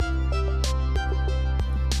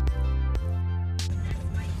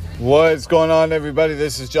What's going on, everybody?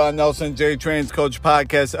 This is John Nelson, J Trains Coach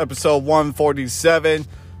Podcast, episode 147.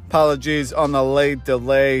 Apologies on the late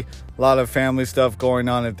delay. A lot of family stuff going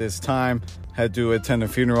on at this time. Had to attend a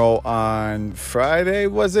funeral on Friday,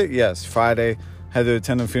 was it? Yes, Friday. Had to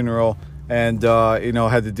attend a funeral and,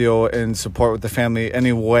 had to deal and support with the family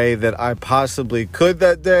any way that I possibly could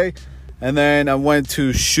that day. And then I went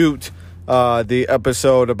to shoot the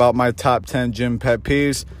episode about my top 10 gym pet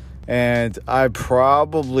peeves. And I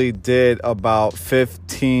probably did about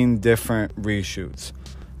 15 different reshoots.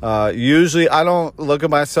 Usually I don't look at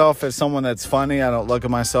myself as someone that's funny. I don't look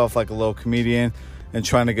at myself like a little comedian and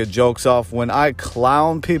trying to get jokes off. When I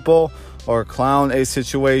clown people or clown a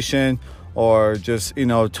situation or just,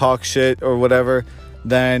 talk shit or whatever,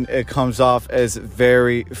 then it comes off as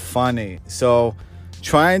very funny. So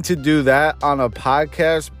trying to do that on a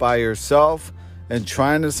podcast by yourself and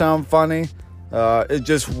trying to sound funny, it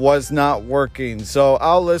just was not working. So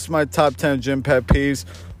I'll list my top 10 gym pet peeves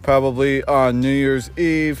probably on New Year's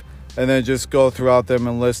Eve and then just go throughout them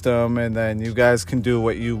and list them, and then you guys can do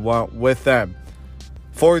what you want with them.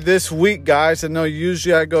 For this week, guys, I know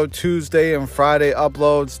usually I go Tuesday and Friday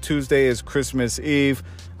uploads. Tuesday is Christmas Eve.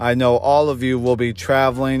 I know all of you will be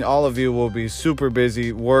traveling. All of you will be super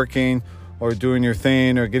busy working or doing your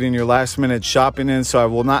thing or getting your last minute shopping in. So I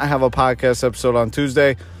will not have a podcast episode on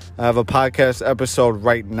Tuesday. I have a podcast episode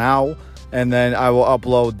right now, and then I will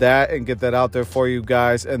upload that and get that out there for you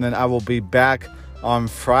guys. And then I will be back on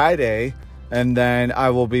Friday, and then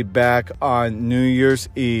I will be back on New Year's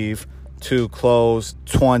Eve to close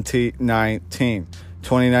 2019.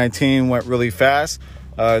 2019 went really fast.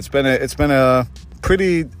 It's been a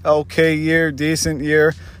pretty okay year, decent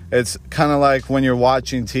year. It's kind of like when you're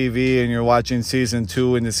watching TV and you're watching season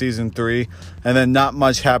 2 into season 3, and then not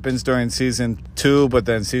much happens during season 2, but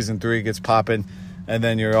then season 3 gets popping, and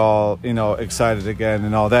then you're all, excited again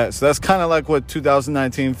and all that. So that's kind of like what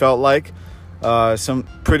 2019 felt like. Some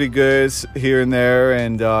pretty goods here and there,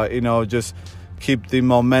 and, just keep the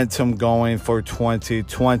momentum going for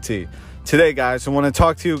 2020. Today, guys, I want to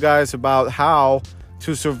talk to you guys about how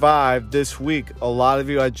to survive this week. A lot of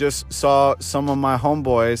you, I just saw some of my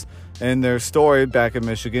homeboys in their story back in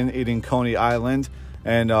Michigan eating Coney Island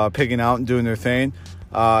and pigging out and doing their thing.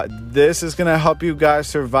 This is going to help you guys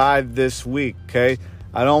survive this week, okay?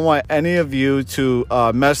 I don't want any of you to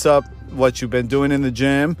mess up what you've been doing in the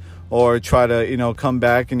gym or try to, come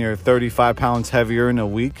back and you're 35 pounds heavier in a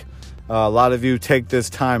week. A lot of you take this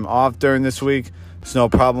time off during this week. It's no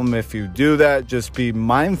problem if you do that. Just be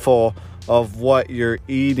mindful of what you're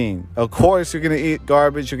eating. Of course, you're going to eat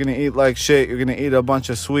garbage. You're going to eat like shit. You're going to eat a bunch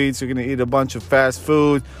of sweets. You're going to eat a bunch of fast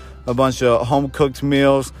food, a bunch of home-cooked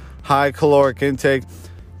meals, high caloric intake.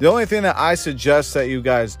 The only thing that I suggest that you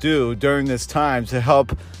guys do during this time to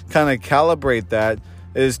help kind of calibrate that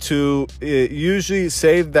is to usually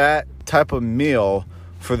save that type of meal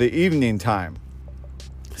for the evening time.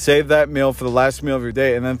 Save that meal for the last meal of your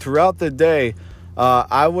day. And then throughout the day,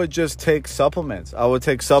 I would just take supplements. I would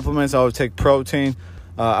take protein.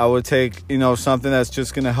 I would take, something that's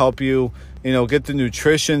just going to help you, get the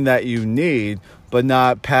nutrition that you need, but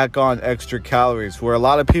not pack on extra calories. Where a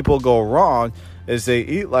lot of people go wrong is they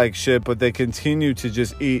eat like shit, but they continue to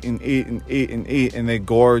just eat and eat and eat and eat, and they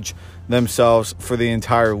gorge themselves for the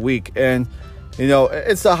entire week. And,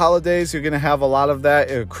 it's the holidays. You're going to have a lot of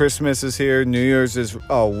that. Christmas is here. New Year's is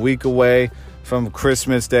a week away from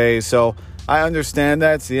Christmas Day. So I understand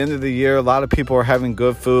that. It's the end of the year. A lot of people are having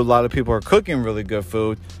good food. A lot of people are cooking really good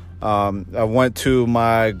food. I went to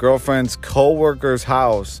my girlfriend's coworker's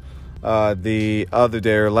house the other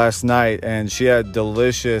day or last night, and she had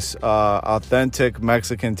delicious, authentic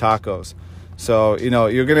Mexican tacos. So,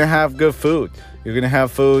 you're going to have good food. You're going to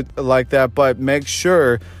have food like that, but make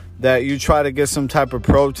sure that you try to get some type of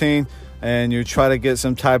protein and you try to get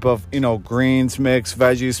some type of, greens mix,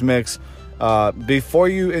 veggies mix, before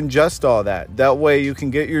you ingest all that. That way you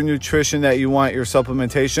can get your nutrition that you want, your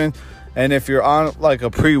supplementation. And if you're on like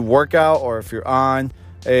a pre-workout, or if you're on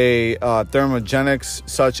a thermogenics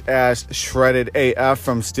such as Shredded AF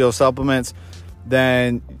from Steel Supplements,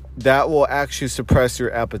 then that will actually suppress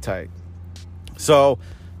your appetite. So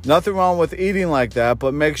nothing wrong with eating like that,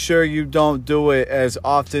 but make sure you don't do it as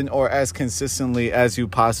often or as consistently as you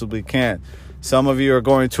possibly can. Some of you are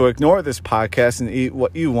going to ignore this podcast and eat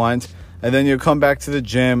what you want, and then you'll come back to the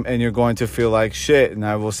gym and you're going to feel like shit. And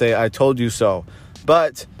I will say, I told you so.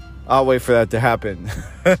 But I'll wait for that to happen.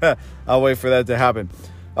 I'll wait for that to happen.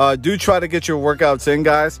 Do try to get your workouts in,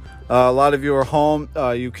 guys. A lot of you are home.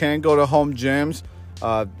 You can go to home gyms.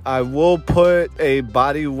 I will put a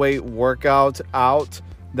body weight workout out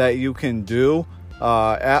that you can do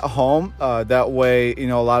at home. That way,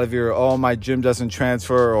 a lot of your, my gym doesn't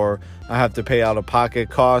transfer, or I have to pay out-of-pocket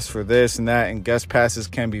costs for this and that, and guest passes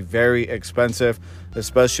can be very expensive,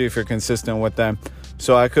 especially if you're consistent with them.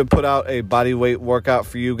 So I could put out a body weight workout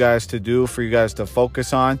for you guys to do, for you guys to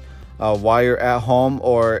focus on while you're at home.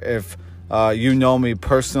 Or if you know me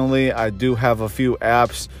personally, I do have a few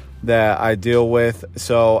apps that I deal with,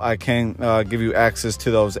 so I can give you access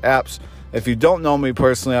to those apps. If you don't know me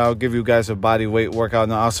personally, I'll give you guys a body weight workout,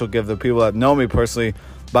 and I'll also give the people that know me personally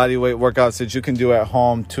body weight workouts that you can do at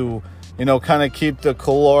home to, kind of keep the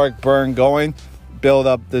caloric burn going, build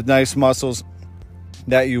up the nice muscles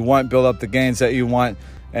that you want, build up the gains that you want,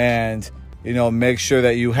 and, make sure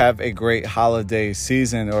that you have a great holiday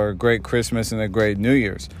season, or a great Christmas and a great New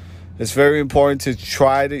Year's. It's very important to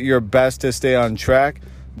try your best to stay on track.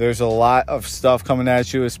 There's a lot of stuff coming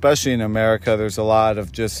at you, especially in America. There's a lot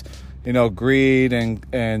of just, greed and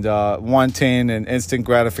wanting and instant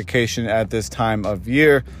gratification at this time of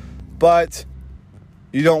year. But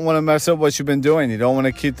you don't want to mess up what you've been doing. You want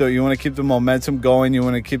to keep the momentum going. You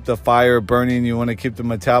want to keep the fire burning. You want to keep the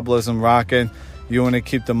metabolism rocking. You want to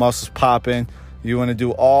keep the muscles popping. You want to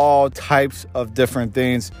do all types of different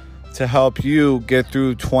things to help you get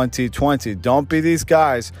through 2020. Don't be these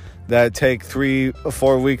guys that take 3 or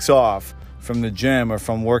 4 weeks off from the gym, or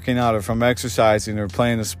from working out, or from exercising, or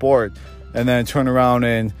playing a sport, and then turn around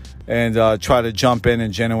and try to jump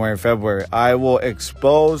in January and February. I will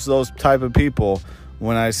expose those type of people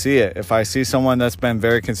when I see it. If I see someone that's been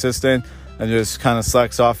very consistent and just kind of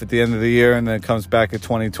slacks off at the end of the year and then comes back at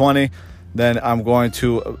 2020, then I'm going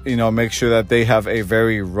to, make sure that they have a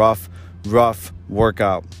very rough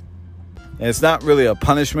workout. And it's not really a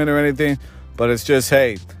punishment or anything, but it's just,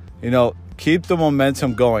 hey, keep the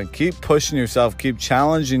momentum going. Keep pushing yourself. Keep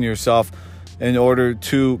challenging yourself in order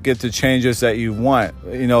to get the changes that you want.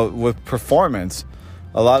 With performance,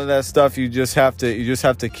 a lot of that stuff you just have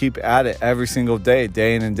to keep at it every single day,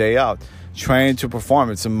 day in and day out. Train to perform.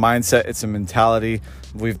 It's a mindset. It's a mentality.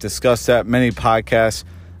 We've discussed that many podcasts,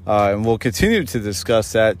 and we'll continue to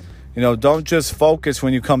discuss that. Don't just focus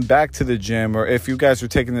when you come back to the gym, or if you guys are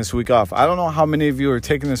taking this week off. I don't know how many of you are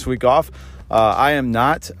taking this week off. I am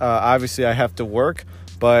not. Obviously, I have to work,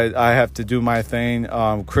 but I have to do my thing.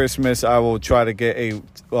 Christmas, I will try to get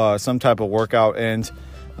some type of workout in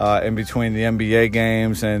between the NBA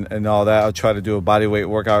games and all that. I'll try to do a body weight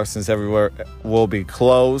workout since everywhere will be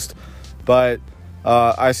closed. But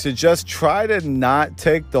I suggest try to not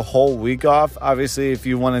take the whole week off. Obviously, if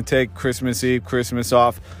you want to take Christmas Eve, Christmas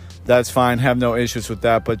off, that's fine. Have no issues with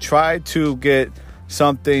that. But try to get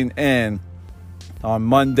something in on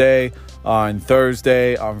Monday, on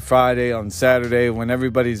Thursday, on Friday, on Saturday, when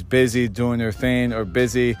everybody's busy doing their thing, or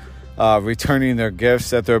busy returning their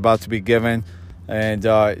gifts that they're about to be given. And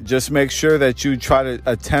just make sure that you try to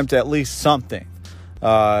attempt at least something.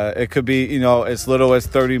 It could be, as little as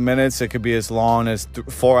 30 minutes. It could be as long as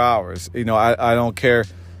 4 hours. I don't care,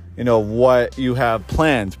 what you have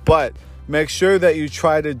planned. But make sure that you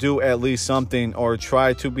try to do at least something, or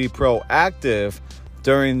try to be proactive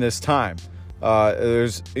during this time.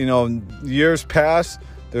 There's, years past,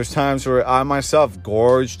 there's times where I myself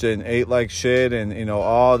gorged and ate like shit, and,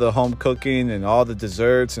 all the home cooking and all the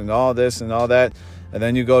desserts and all this and all that. And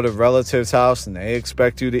then you go to relatives' house and they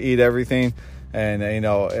expect you to eat everything. And,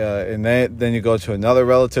 then you go to another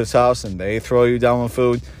relative's house and they throw you down with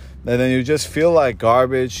food. And then you just feel like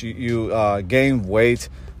garbage. You gain weight.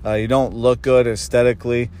 You don't look good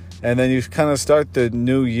aesthetically. And then you kind of start the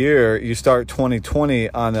new year. You start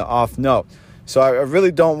 2020 on an off note. So I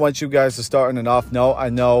really don't want you guys to start on an off note. I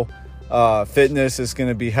know fitness is going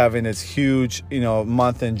to be having its huge,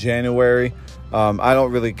 month in January. I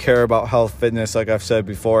don't really care about health fitness, like I've said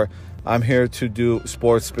before. I'm here to do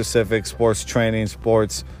sports specific, sports training,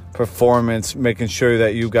 sports performance, making sure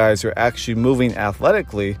that you guys are actually moving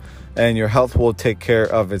athletically, and your health will take care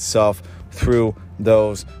of itself through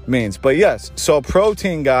those means. But yes, so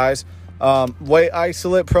protein, guys. Whey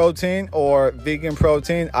isolate protein or vegan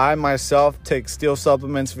protein. I myself take Steel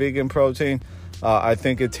Supplements vegan protein. I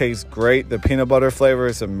think it tastes great. The peanut butter flavor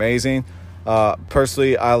is amazing.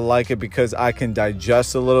 Personally, I like it because I can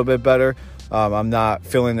digest a little bit better. I'm not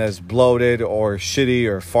feeling as bloated or shitty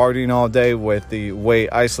or farting all day with the whey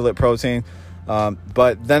isolate protein.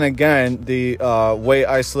 But then again, the whey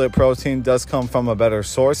isolate protein does come from a better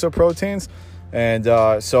source of proteins. And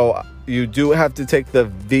so you do have to take the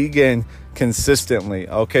vegan consistently.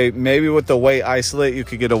 Okay, maybe with the whey isolate, you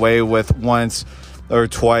could get away with once or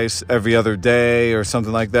twice every other day or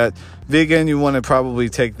something like that. Vegan, you want to probably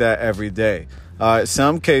take that every day.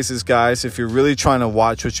 Some cases, guys, if you're really trying to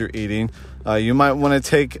watch what you're eating, You might want to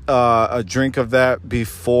take a drink of that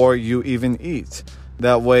before you even eat.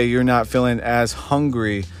 That way you're not feeling as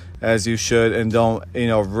hungry as you should, and don't,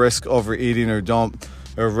 risk overeating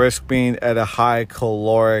or risk being at a high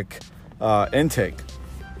caloric intake.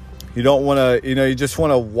 You don't want to, you just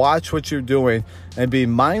want to watch what you're doing and be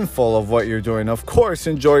mindful of what you're doing. Of course,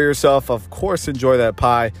 enjoy yourself. Of course, enjoy that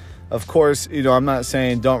pie. Of course, I'm not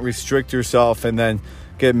saying don't restrict yourself and then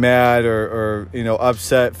get mad or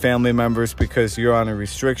upset family members because you're on a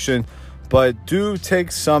restriction. But do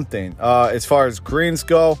take something. As far as greens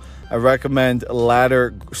go, I recommend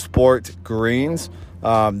Ladder Sport greens.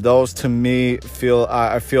 Those to me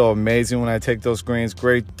I feel amazing when I take those greens.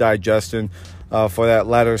 Great digestion for that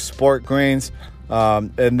Ladder Sport greens.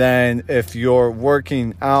 And then if you're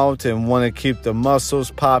working out and want to keep the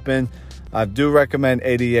muscles popping, I do recommend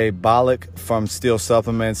ADA Bolic from Steel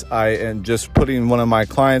Supplements. I am just putting one of my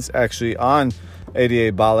clients actually on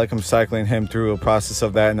ADA Bolic. I'm cycling him through a process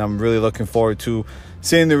of that, and I'm really looking forward to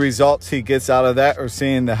seeing the results he gets out of that, or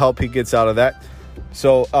seeing the help he gets out of that.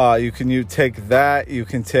 So you take that. You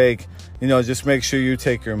can take, just make sure you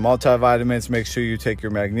take your multivitamins, make sure you take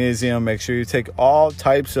your magnesium, make sure you take all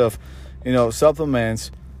types of,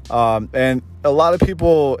 supplements. And a lot of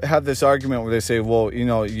people have this argument where they say, well,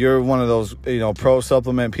 you're one of those, pro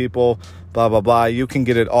supplement people, blah, blah, blah. You can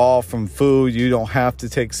get it all from food. You don't have to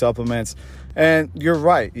take supplements. And you're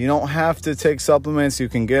right. You don't have to take supplements. You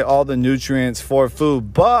can get all the nutrients for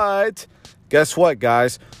food. But guess what,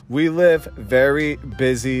 guys? We live very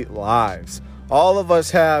busy lives. All of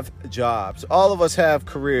us have jobs. All of us have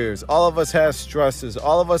careers. All of us have stresses.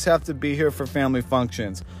 All of us have to be here for family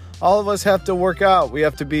functions. All of us have to work out. We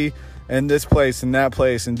have to be in this place and that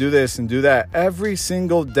place and do this and do that every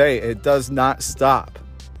single day. It does not stop.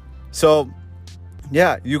 So,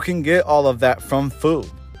 yeah, you can get all of that from food.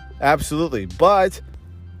 Absolutely. But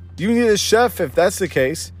you need a chef if that's the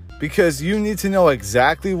case, because you need to know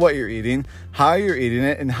exactly what you're eating, how you're eating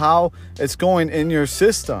it, and how it's going in your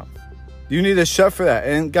system. You need a chef for that.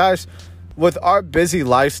 And guys, with our busy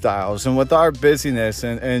lifestyles and with our busyness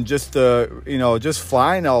and just just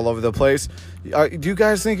flying all over the place, do you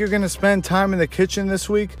guys think you're going to spend time in the kitchen this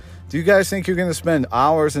week? Do you guys think you're going to spend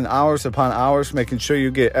hours and hours upon hours making sure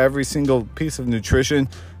you get every single piece of nutrition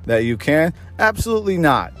that you can? Absolutely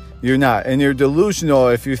not. You're not. And you're delusional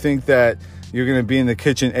if you think that you're going to be in the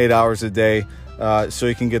kitchen 8 hours a day so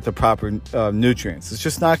you can get the proper nutrients. It's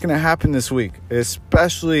just not going to happen this week,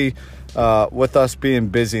 especially with us being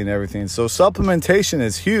busy and everything. So supplementation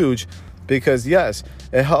is huge because, yes,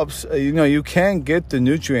 it helps. You can get the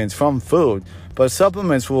nutrients from food, but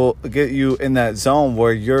supplements will get you in that zone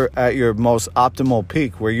where you're at your most optimal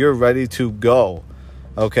peak, where you're ready to go.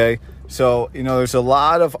 Okay? So, there's a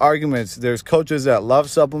lot of arguments. There's coaches that love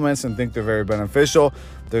supplements and think they're very beneficial.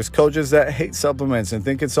 There's coaches that hate supplements and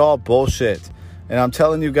think it's all bullshit. And I'm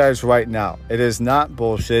telling you guys right now, it is not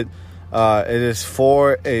bullshit. It is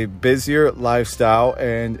for a busier lifestyle.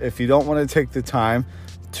 And if you don't want to take the time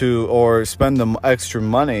to, or spend the extra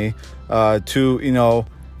money to,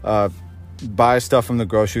 buy stuff from the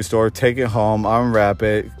grocery store, take it home, unwrap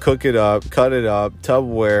it, cook it up, cut it up,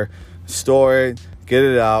 Tupperware, store it, get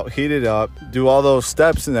it out, heat it up, do all those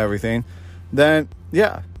steps and everything, then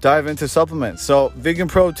yeah, dive into supplements. So vegan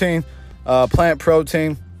protein, plant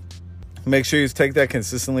protein, make sure you take that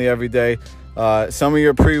consistently every day. Some of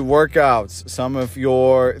your pre-workouts, some of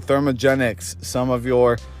your thermogenics, some of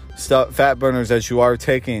your fat burners that you are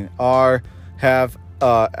taking have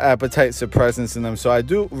appetite suppressants in them. So I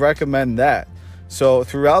do recommend that. So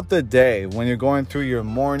throughout the day, when you're going through your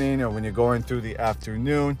morning or when you're going through the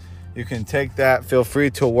afternoon, you can take that, feel free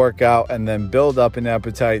to work out and then build up an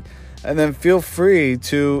appetite. And then feel free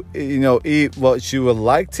to, eat what you would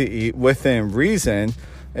like to eat within reason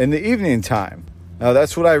in the evening time. Now,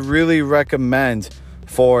 that's what I really recommend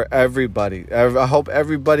for everybody. I hope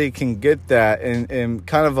everybody can get that and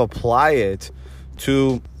kind of apply it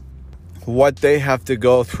to what they have to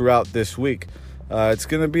go throughout this week. It's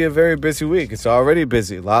going to be a very busy week. It's already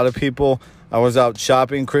busy. A lot of people, I was out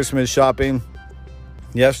shopping, Christmas shopping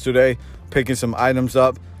yesterday, picking some items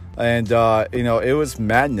up. And, it was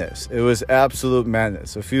madness. It was absolute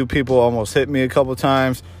madness. A few people almost hit me a couple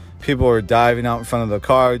times. People were diving out in front of the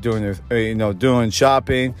car, doing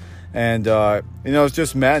shopping. And, it's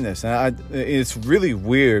just madness. And it's really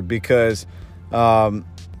weird because, when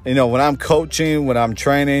I'm coaching, when I'm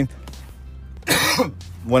training,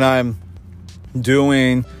 when I'm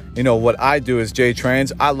doing, what I do as J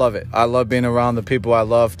Trains, I love it. I love being around the people. I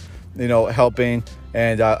love, helping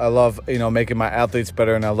And I love, making my athletes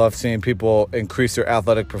better, and I love seeing people increase their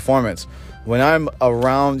athletic performance. When I'm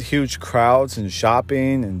around huge crowds and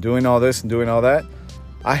shopping and doing all this and doing all that,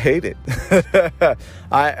 I hate it.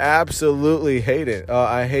 I absolutely hate it.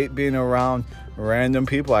 I hate being around random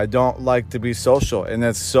people. I don't like to be social. And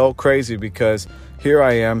that's so crazy because here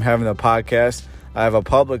I am having a podcast. I have a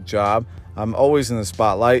public job. I'm always in the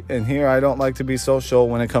spotlight. And here I don't like to be social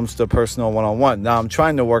when it comes to personal one-on-one. Now I'm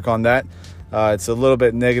trying to work on that. It's a little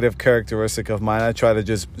bit negative characteristic of mine. I try to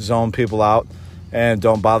just zone people out and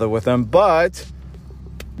don't bother with them. But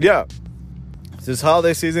yeah, this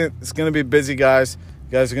holiday season, it's going to be busy, guys.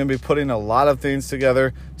 You guys are going to be putting a lot of things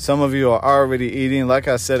together. Some of you are already eating. Like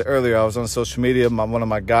I said earlier, I was on social media. One of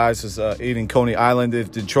my guys is eating Coney Island in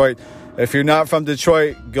Detroit. If you're not from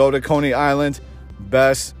Detroit, go to Coney Island.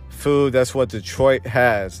 Best food. That's what Detroit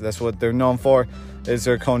has. That's what they're known for, is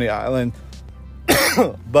their Coney Island.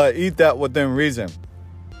 But eat that within reason,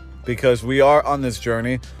 because we are on this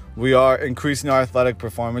journey. We are increasing our athletic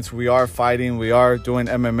performance. We are fighting. We are doing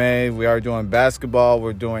MMA. We are doing basketball.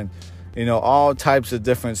 We're doing, all types of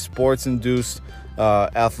different sports-induced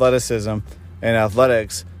athleticism and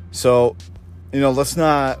athletics. So, you're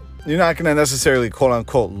not going to necessarily,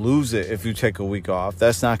 quote-unquote, lose it if you take a week off.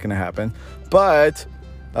 That's not going to happen. But,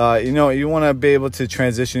 you want to be able to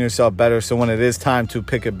transition yourself better so when it is time to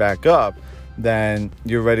pick it back up, then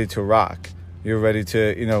you're ready to rock. You're ready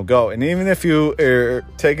to, go. And even if you are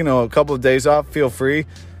taking a couple of days off, feel free.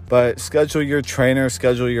 But schedule your trainer,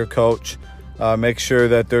 schedule your coach. Make sure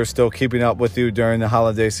that they're still keeping up with you during the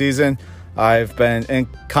holiday season. I've been in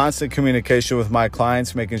constant communication with my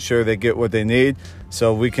clients, making sure they get what they need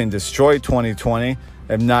so we can destroy 2020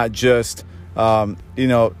 and not just, kind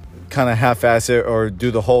of half-ass it or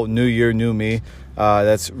do the whole new year, new me.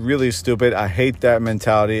 That's really stupid. I hate that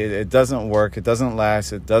mentality. It doesn't work. It doesn't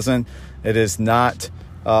last. It is not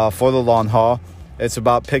for the long haul. It's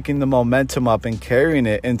about picking the momentum up and carrying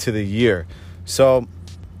it into the year. So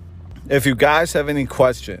if you guys have any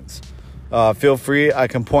questions, feel free. I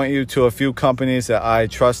can point you to a few companies that I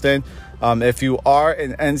trust in. If you are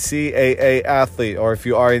an NCAA athlete, or if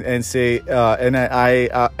you are an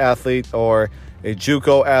NCAA athlete, or a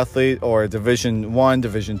JUCO athlete, or a Division I,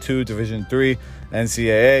 Division II, Division III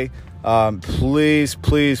NCAA,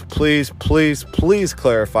 please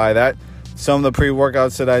clarify that. Some of the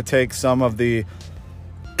pre-workouts that I take, some of the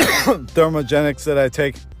thermogenics that I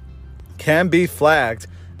take can be flagged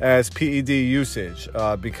as PED usage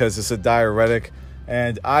because it's a diuretic,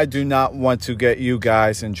 and I do not want to get you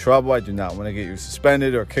guys in trouble. I do not want to get you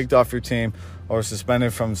suspended or kicked off your team or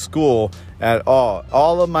suspended from school at all.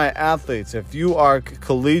 All of my athletes, if you are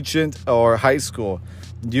collegiate or high school,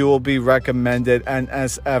 you will be recommended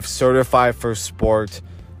NSF certified for sport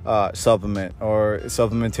supplement or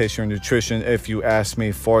supplementation or nutrition if you ask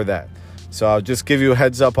me for that. So I'll just give you a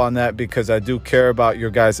heads up on that because I do care about your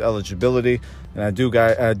guys' eligibility, and I do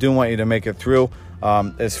want you to make it through.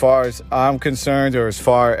 As far as I'm concerned, or as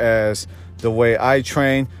far as the way I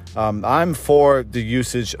train, I'm for the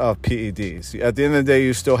usage of PEDs. At the end of the day,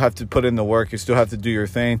 you still have to put in the work. You still have to do your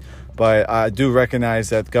thing. But I do recognize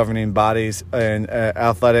that governing bodies and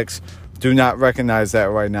athletics do not recognize that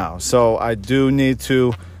right now. So I do need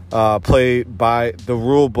to play by the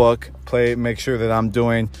rule book, make sure that I'm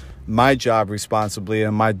doing my job responsibly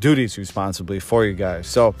and my duties responsibly for you guys.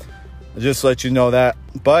 So I'll just let you know that.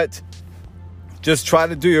 But just try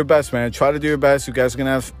to do your best, man. Try to do your best. You guys are going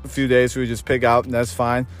to have a few days where you just pig out, and that's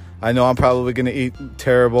fine. I know I'm probably going to eat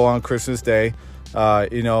terrible on Christmas Day.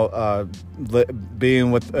 Living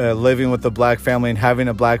with the black family and having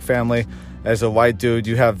a black family as a white dude,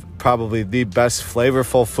 you have probably the best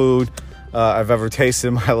flavorful food I've ever tasted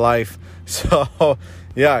in my life. So,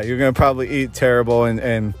 yeah, you're going to probably eat terrible,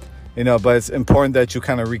 and but it's important that you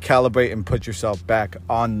kind of recalibrate and put yourself back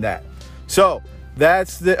on that. So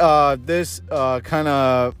that's this kind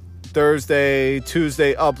of Tuesday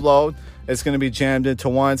upload. It's going to be jammed into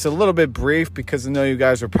one. It's a little bit brief because I know you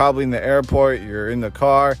guys are probably in the airport. You're in the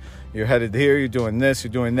car. You're headed here. You're doing this.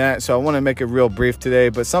 You're doing that. So I want to make it real brief today,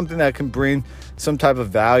 but something that can bring some type of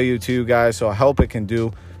value to you guys. So I hope it can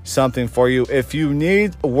do something for you. If you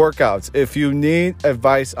need workouts, if you need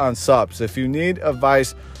advice on subs, if you need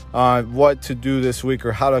advice on what to do this week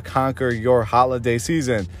or how to conquer your holiday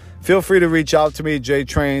season, feel free to reach out to me,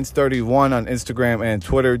 JTrains31 on Instagram and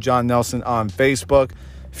Twitter, John Nelson on Facebook.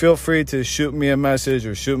 Feel free to shoot me a message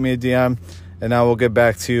or shoot me a DM, and I will get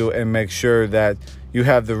back to you and make sure that you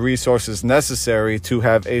have the resources necessary to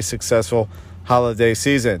have a successful holiday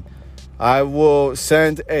season. I will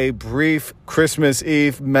send a brief Christmas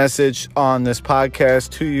Eve message on this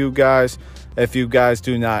podcast to you guys. If you guys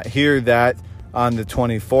do not hear that, on the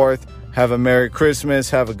 24th. Have a Merry Christmas.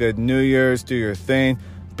 Have a good New Year's. Do your thing.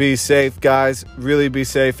 Be safe, guys. Really be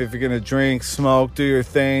safe. If you're going to drink, smoke, do your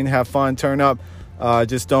thing, have fun, turn up.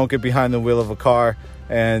 Just don't get behind the wheel of a car.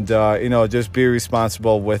 And, just be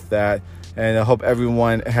responsible with that. And I hope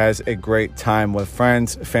everyone has a great time with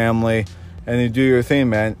friends, family, and you do your thing,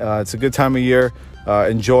 man. It's a good time of year.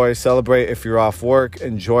 Enjoy, celebrate if you're off work.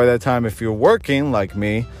 Enjoy that time. If you're working like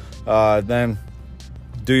me, then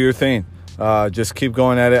do your thing. Just keep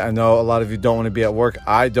going at it. I know a lot of you don't want to be at work.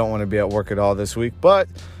 I don't want to be at work at all this week, but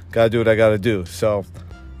got to do what I got to do. So,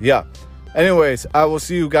 yeah. Anyways, I will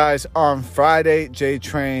see you guys on Friday. J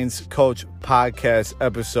Trains Coach Podcast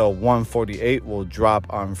episode 148 will drop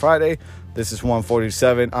on Friday. This is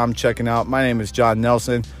 147. I'm checking out. My name is John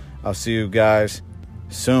Nelson. I'll see you guys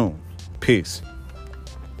soon. Peace.